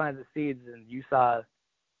ago. You planted the seeds and you saw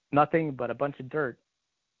nothing but a bunch of dirt,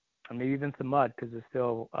 or maybe even some mud because there's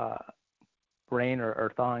still rain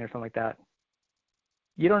or thawing or something like that.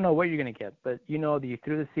 You don't know what you're going to get, but you know that you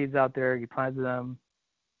threw the seeds out there, you planted them,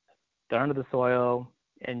 they're under the soil,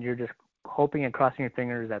 and you're just hoping and crossing your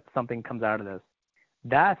fingers that something comes out of this.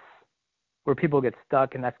 That's where people get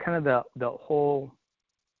stuck, and that's kind of the whole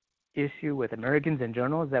issue with Americans in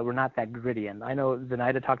general, is that we're not that gritty. And I know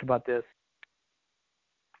Zenaida talked about this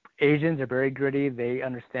Asians are very gritty. They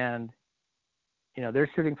understand, they're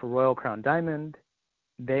shooting for Royal Crown Diamond.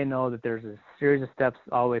 They know that there's a series of steps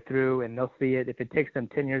all the way through, and they'll see it. If it takes them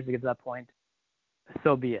 10 years to get to that point,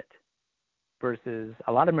 so be it. Versus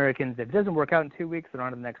a lot of Americans, if it doesn't work out in 2 weeks, they're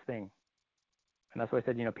on to the next thing. And that's why I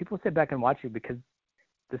said, people sit back and watch you because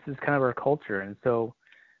this is kind of our culture. And so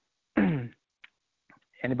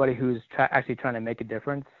anybody who's actually trying to make a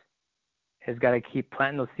difference has got to keep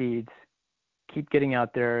planting those seeds, keep getting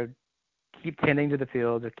out there, keep tending to the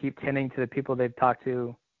fields, or keep tending to the people they've talked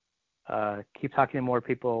to, keep talking to more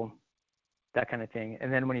people, that kind of thing.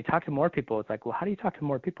 And then when you talk to more people, it's like, well, how do you talk to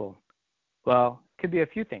more people? Well, it could be a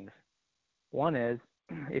few things. One is,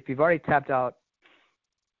 if you've already tapped out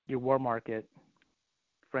your war market,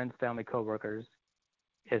 friends, family, coworkers,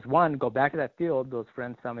 is one, go back to that field, those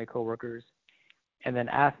friends, family, coworkers, and then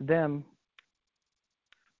ask them,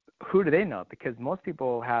 who do they know? Because most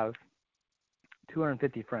people have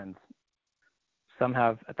 250 friends. Some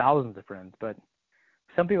have thousands of friends, but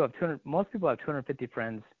most people have 250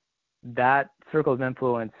 friends. That circle of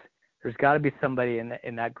influence, there's got to be somebody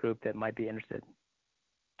in that group that might be interested.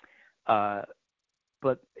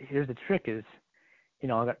 But here's the trick is,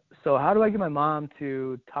 so how do I get my mom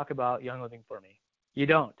to talk about Young Living for me? You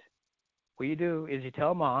don't. What you do is you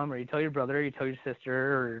tell mom, or you tell your brother, or you tell your sister,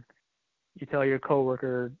 or you tell your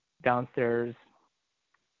coworker downstairs,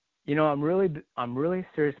 I'm really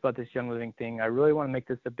serious about this Young Living thing. I really want to make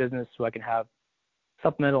this a business so I can have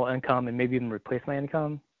supplemental income and maybe even replace my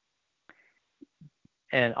income.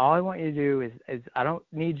 And all I want you to do is I don't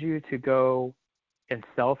need you to go and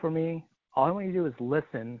sell for me. All I want you to do is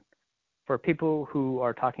listen for people who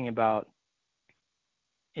are talking about,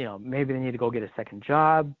 maybe they need to go get a second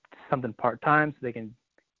job, something part-time, so they can,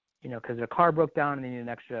 because their car broke down and they need an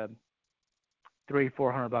extra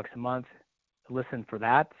 $300-400 a month. Listen for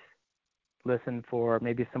that. Listen for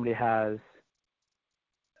maybe somebody has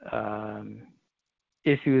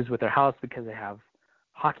issues with their house because they have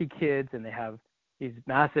hockey kids and they have these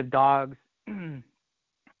massive dogs,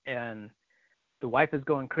 and the wife is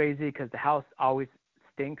going crazy because the house always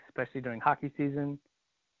stinks, especially during hockey season,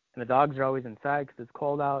 and the dogs are always inside because it's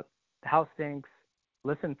cold out. The house stinks.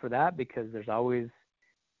 Listen for that, because there's always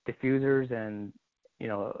diffusers and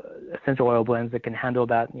essential oil blends that can handle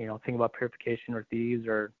that. Think about purification or thieves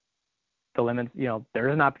or the lemons. There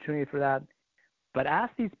is an opportunity for that. But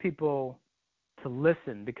ask these people to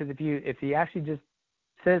listen, because if you actually just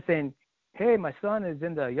saying, hey, my son is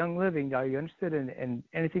into Young Living, are you interested in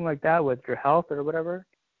anything like that with your health or whatever?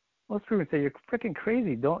 Most people say, you're freaking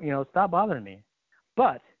crazy. Don't, stop bothering me.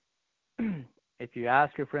 But if you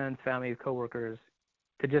ask your friends, family, coworkers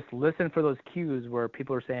to just listen for those cues where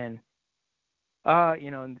people are saying,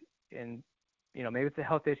 maybe it's a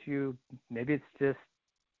health issue, maybe it's just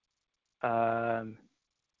an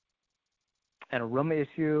aroma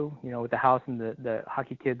issue, with the house and the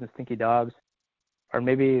hockey kids and stinky dogs, or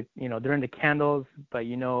maybe, they're into candles, but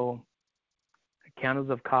candles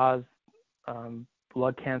have caused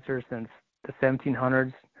blood cancer since the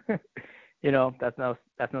 1700s. That's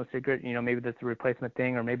no secret. Maybe that's a replacement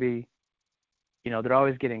thing, or maybe, they're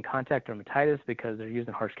always getting contact dermatitis because they're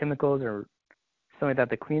using harsh chemicals or something like that.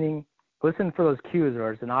 The cleaning. Listen for those cues,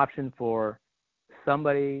 or it's an option for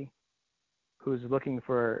somebody who's looking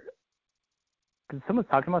for, because someone's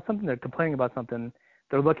talking about something, they're complaining about something,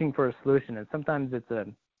 they're looking for a solution. And sometimes it's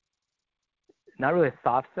not really a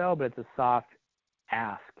soft sell, but it's a soft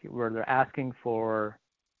ask, where they're asking for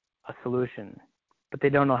a solution, but they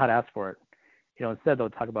don't know how to ask for it. Instead they'll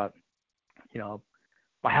talk about,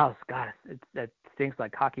 my house, God, it stinks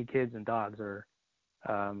like hockey kids and dogs, or,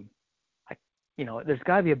 there's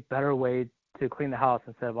got to be a better way to clean the house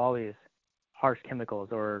instead of all these harsh chemicals,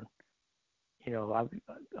 or,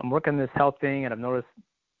 I'm working this health thing and I've noticed,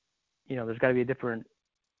 there's got to be a different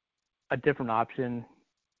option.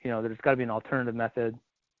 There's got to be an alternative method.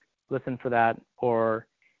 Listen for that. Or,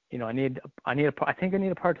 I think I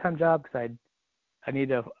need a part-time job because I need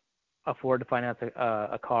to afford to finance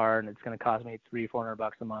a car, and it's going to cost me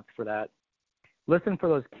 $300-400 a month for that. Listen for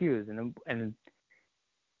those cues, and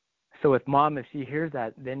so with mom, if she hears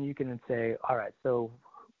that, then you can say, all right, so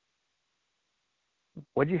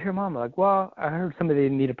what did you hear, mom? Like, well, I heard somebody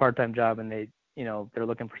need a part-time job and they're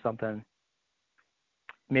looking for something.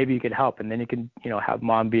 Maybe you could help, and then you can, have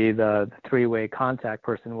mom be the three-way contact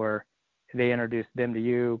person where they introduce them to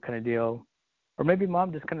you, kind of deal. Or maybe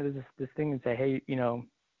mom just kind of does this thing and say, hey,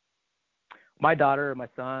 my daughter or my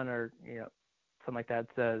son or, something like that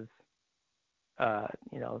says,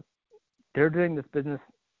 they're doing this business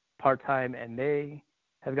part-time and they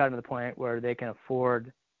have gotten to the point where they can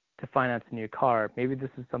afford to finance a new car. Maybe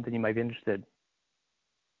this is something you might be interested.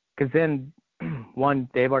 Because then, one,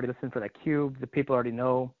 they've already listened for that cube. The people already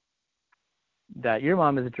know that your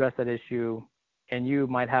mom has addressed that issue, and you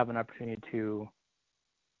might have an opportunity to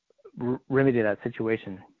remedy that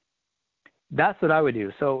situation. That's what I would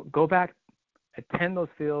do. So go back, attend those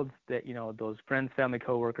fields that, those friends, family,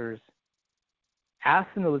 coworkers.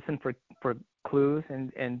 Ask them to listen for clues,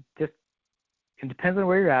 and just, it depends on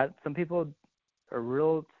where you're at. Some people are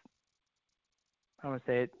real, I don't want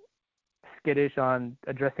to say it, skittish on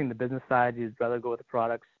addressing the business side. You'd rather go with the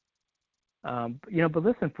products. But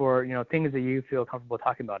listen for, things that you feel comfortable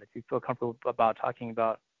talking about. If you feel comfortable about talking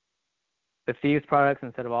about the Thieves products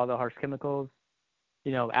instead of all the harsh chemicals,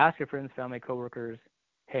 ask your friends, family, coworkers,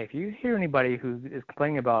 hey, if you hear anybody who is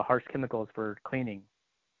complaining about harsh chemicals for cleaning,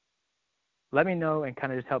 let me know and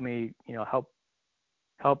kind of just help me,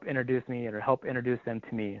 help introduce me or help introduce them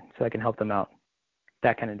to me so I can help them out.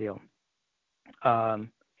 That kind of deal.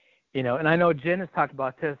 And I know Jen has talked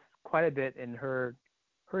about this quite a bit in her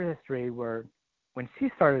history, where when she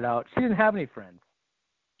started out, she didn't have any friends.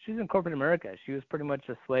 She was in corporate America. She was pretty much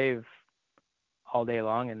a slave all day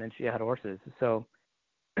long, and then she had horses. So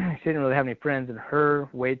she didn't really have any friends, and her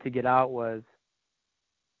way to get out was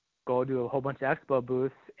go do a whole bunch of expo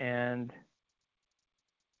booths and,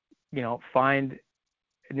 find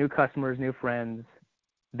new customers, new friends,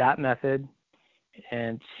 that method.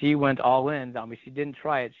 And she went all in. I mean, she didn't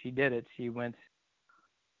try it. She did it. She went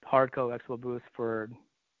hardcore expo booths for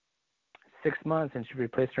 6 months, and she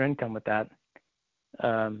replaced her income with that.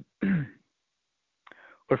 Or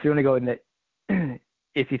if you want to go in the,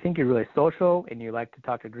 if you think you're really social and you like to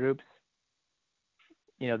talk to groups,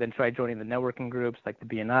 then try joining the networking groups like the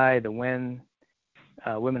BNI, the WIN,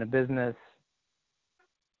 Women of Business.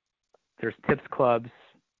 There's tips clubs.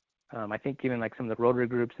 I think even like some of the Rotary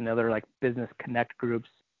groups and other like business connect groups.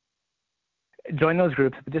 Join those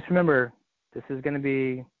groups, but just remember, this is going to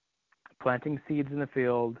be planting seeds in the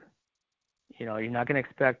field. You're not going to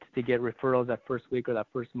expect to get referrals that first week or that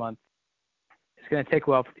first month. It's going to take a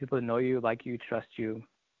while for people to know you, like you, trust you.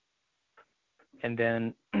 And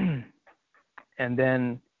then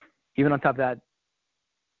even on top of that,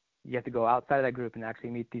 you have to go outside of that group and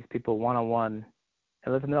actually meet these people one-on-one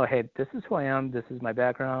and let them know, hey, this is who I am. This is my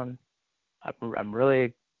background. I'm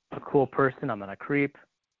really a cool person. I'm not a creep.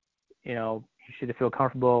 You should feel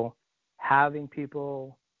comfortable having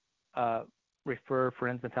people refer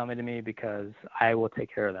friends and family to me because I will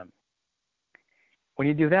take care of them. When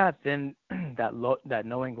you do that, then that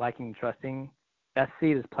knowing, liking, trusting, that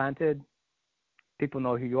seed is planted. People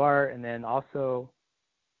know who you are. And then also,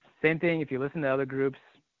 same thing, if you listen to other groups,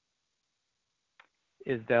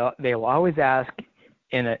 is they will always ask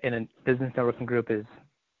in a business networking group is,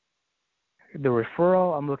 the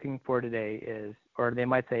referral I'm looking for today is, or they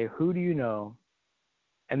might say, who do you know?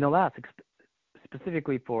 And they'll ask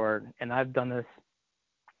specifically for, and I've done this,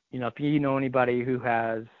 if you know anybody who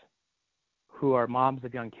are moms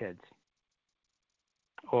of young kids,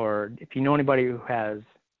 or if you know anybody who has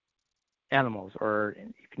animals, or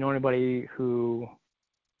if you know anybody who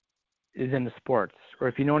is into sports, or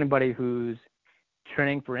if you know anybody who's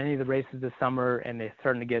training for any of the races this summer and they're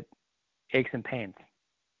starting to get aches and pains,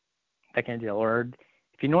 that kind of deal. Or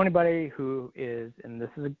if you know anybody who is, and this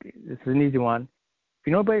is an easy one, if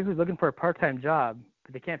you know anybody who's looking for a part-time job,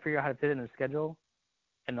 but they can't figure out how to fit it in their schedule,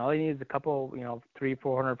 and all you need is a couple, $300,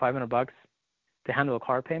 $400, $500 to handle a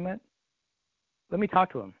car payment, let me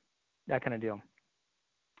talk to them, that kind of deal.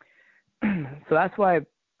 So that's why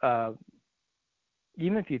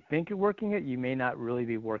even if you think you're working it, you may not really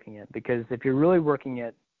be working it, because if you're really working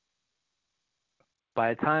it,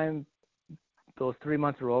 by the time those 3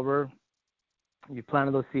 months are over, you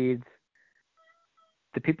planted those seeds,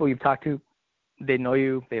 the people you've talked to, they know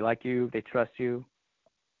you, they like you, they trust you,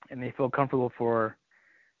 and they feel comfortable for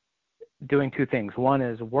doing two things. One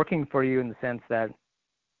is working for you in the sense that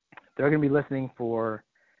they're going to be listening for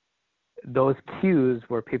those cues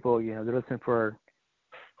where people, they're listening for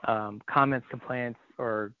comments, complaints,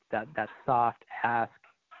 or that soft ask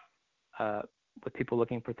with people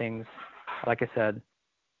looking for things. Like I said,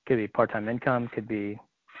 could be part-time income, could be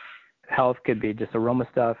health, could be just aroma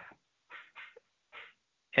stuff.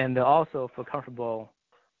 And they'll also feel comfortable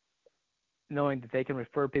knowing that they can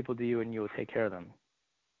refer people to you and you will take care of them.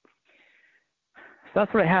 So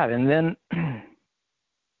that's what I have. And then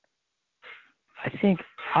I think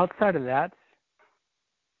outside of that,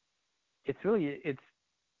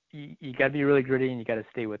 you got to be really gritty and you got to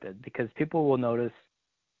stay with it, because people will notice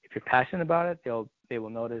if you're passionate about it. They will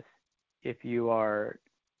notice if you are,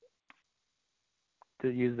 to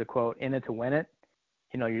use the quote, in it to win it.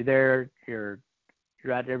 You're there. You're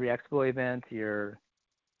at every expo event. You're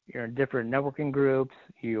you're in different networking groups,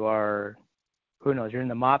 you are, who knows, you're in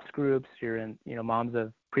the MOPS groups, you're in, moms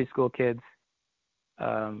of preschool kids,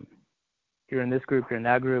 you're in this group, you're in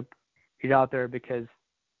that group, you're out there because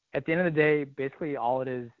at the end of the day, basically all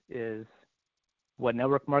it is what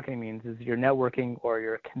network marketing means is you're networking or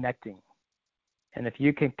you're connecting. And if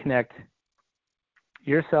you can connect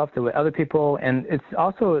yourself to other people, and it's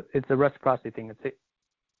a reciprocity thing.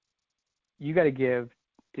 You got to give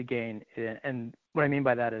to gain. And what I mean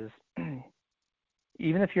by that is,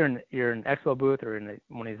 even if you're in an expo booth or in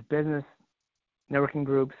one of these business networking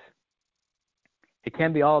groups, it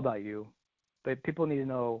can be all about you, but people need to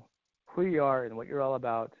know who you are and what you're all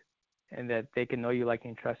about, and that they can know you, like,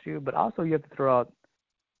 and trust you. But also, you have to throw out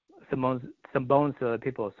some bones to other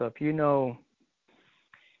people. So if you know,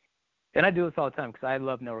 and I do this all the time because I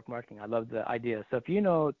love network marketing. I love the idea. So if you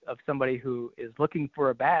know of somebody who is looking for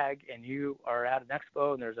a bag and you are at an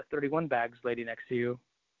expo and there's a 31 bags lady next to you,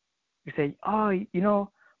 you say, oh,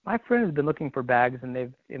 my friend has been looking for bags and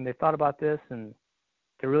they've thought about this and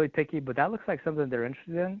they're really picky, but that looks like something they're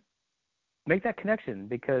interested in. Make that connection,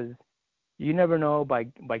 because you never know by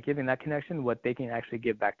giving that connection what they can actually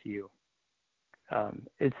give back to you.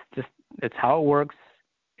 It's how it works.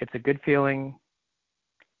 It's a good feeling.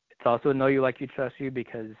 It's also a know you, like you, trust you,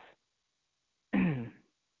 because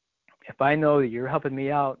if I know that you're helping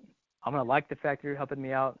me out, I'm going to like the fact that you're helping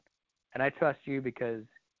me out, and I trust you because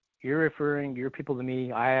you're referring your people to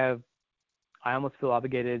me. I almost feel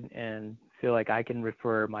obligated and feel like I can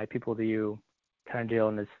refer my people to you, kind of deal.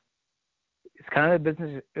 And it's kind of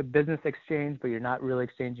a business exchange, but you're not really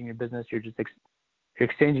exchanging your business. You're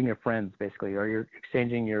exchanging your friends, basically, or you're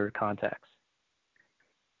exchanging your contacts.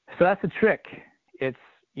 So that's the trick. It's,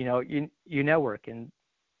 you network, and,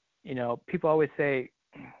 people always say,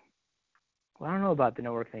 well, I don't know about the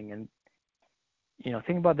network thing. And,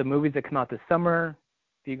 think about the movies that come out this summer.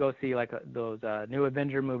 If you go see like those new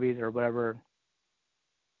Avenger movies or whatever,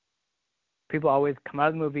 people always come out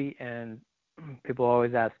of the movie and people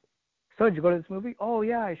always ask, so did you go to this movie? Oh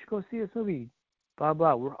yeah, I should go see this movie. Blah,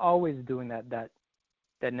 blah. We're always doing that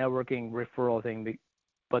networking referral thing.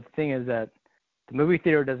 But the thing is that the movie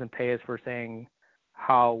theater doesn't pay us for saying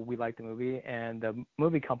how we like the movie, and the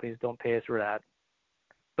movie companies don't pay us for that.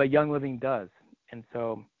 But Young Living does. And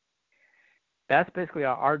so that's basically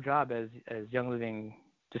our job as Young Living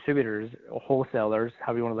distributors or wholesalers,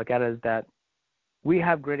 however you want to look at it, is that we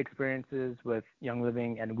have great experiences with Young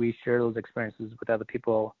Living and we share those experiences with other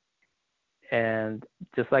people. And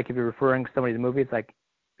just like if you're referring somebody to the movie, it's like,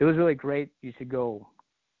 it was really great, you should go,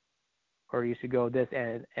 or you should go this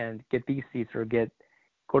and get these seats, or go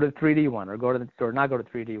to the 3D one, or go to the store, not go to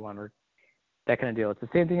 3D one, or that kind of deal. It's the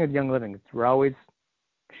same thing with Young Living. We're always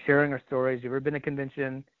sharing our stories. You've ever been to a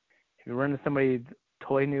convention, if you run into somebody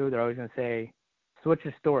totally new, they're always going to say, so what's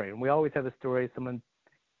your story? And we always have a story. Someone,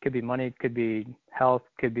 could be money, could be health,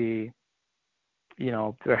 could be,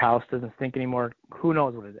 their house doesn't stink anymore. Who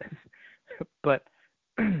knows what it is? But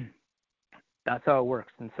that's how it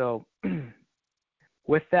works. And so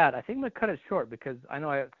with that, I think I'm going to cut it short because I know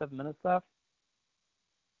I have 7 minutes left.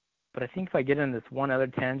 But I think if I get in this one other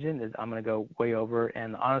tangent, I'm going to go way over.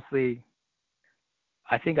 And honestly,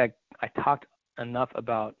 I think I talked enough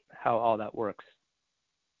about how all that works.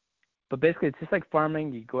 But basically, it's just like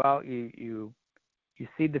farming. You go out, you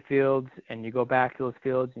seed the fields, and you go back to those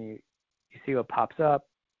fields, and you see what pops up.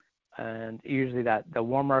 And usually the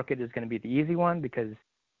warm market is going to be the easy one, because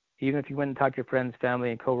even if you went and talked to your friends, family,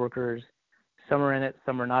 and coworkers, some are in it,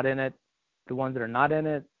 some are not in it. The ones that are not in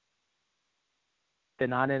it, the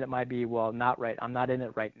not in it might be, well, not right. I'm not in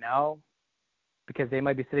it right now, because they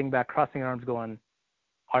might be sitting back, crossing arms, going,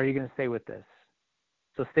 are you going to stay with this?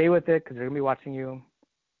 So stay with it, because they're going to be watching you.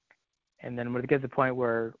 And then when it gets to the point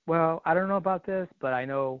where, well, I don't know about this, but I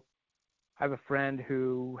know I have a friend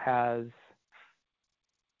who has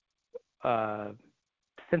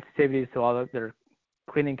sensitivities to all of their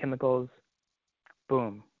cleaning chemicals,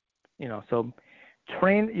 boom. So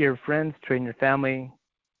train your friends, train your family,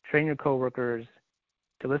 train your coworkers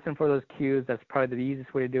to listen for those cues. That's probably the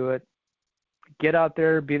easiest way to do it. Get out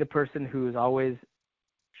there, be the person who's always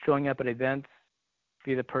showing up at events,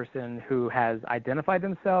 be the person who has identified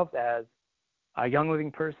themselves as a Young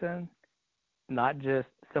Living person, not just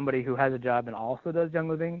somebody who has a job and also does Young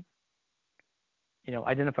Living.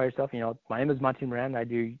 Identify yourself. My name is Monty Moran. I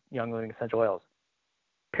do Young Living essential oils,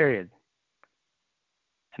 period.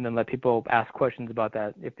 And then let people ask questions about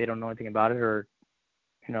that if they don't know anything about it, or,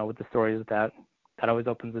 what the story is with that. That always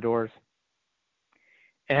opens the doors.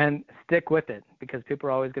 And stick with it, because people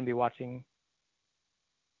are always going to be watching.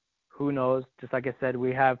 Who knows? Just like I said,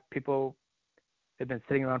 we have people They've been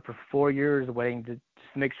sitting around for 4 years waiting to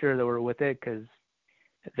just make sure that we're with it because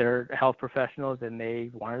they're health professionals and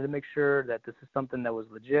they wanted to make sure that this is something that was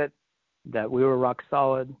legit, that we were rock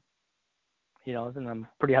solid, and I'm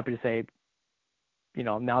pretty happy to say,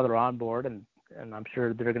 now they're on board and I'm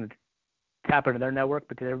sure they're going to tap into their network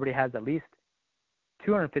because everybody has at least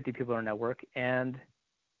 250 people in their network. And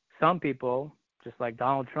some people, just like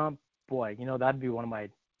Donald Trump, boy, that'd be one of my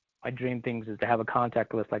dream things is to have a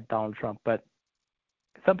contact list like Donald Trump. But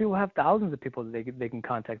some people have thousands of people that they can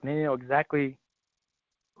contact, and they know exactly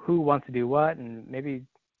who wants to do what, and maybe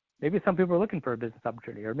some people are looking for a business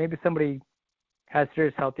opportunity, or maybe somebody has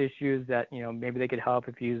serious health issues that maybe they could help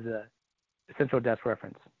if you use a central desk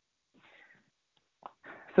reference.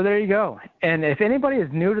 So there you go. And if anybody is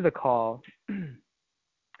new to the call,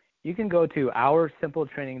 you can go to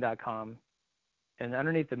OurSimpleTraining.com, and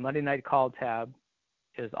underneath the Monday Night Call tab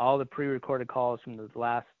is all the pre-recorded calls from the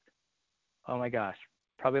last, oh my gosh,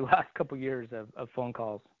 probably last couple years of phone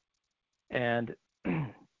calls. And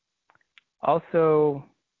also,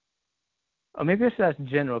 maybe I should ask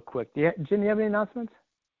Jen real quick. Jen, do you have any announcements?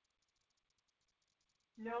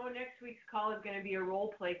 No, next week's call is going to be a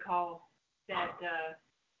role play call that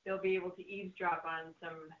they'll be able to eavesdrop on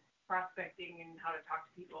some prospecting and how to talk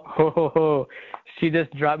to people. Oh, she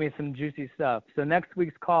just dropped me some juicy stuff. So next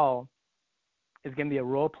week's call is going to be a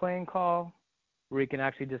role-playing call where you can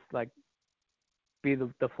actually just be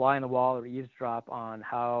the fly on the wall or eavesdrop on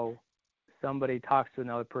how somebody talks to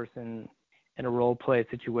another person in a role-play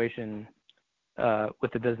situation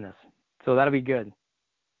with the business. So that'll be good.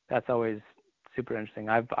 That's always super interesting.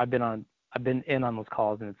 I've been in on those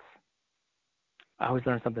calls, and I always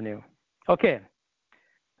learn something new. Okay.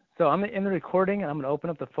 So I'm in the recording, and I'm going to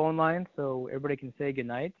open up the phone line so everybody can say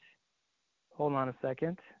goodnight. Hold on a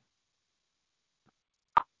second.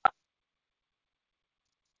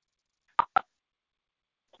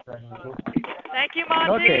 Thank you,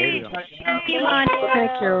 Monty. Okay. Thank you, Monty.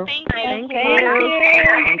 Thank you. Thank you.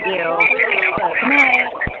 Thank you. Good night.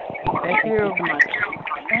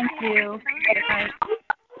 Thank you.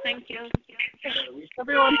 Thank you. Thank you.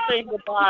 Everyone say goodbye.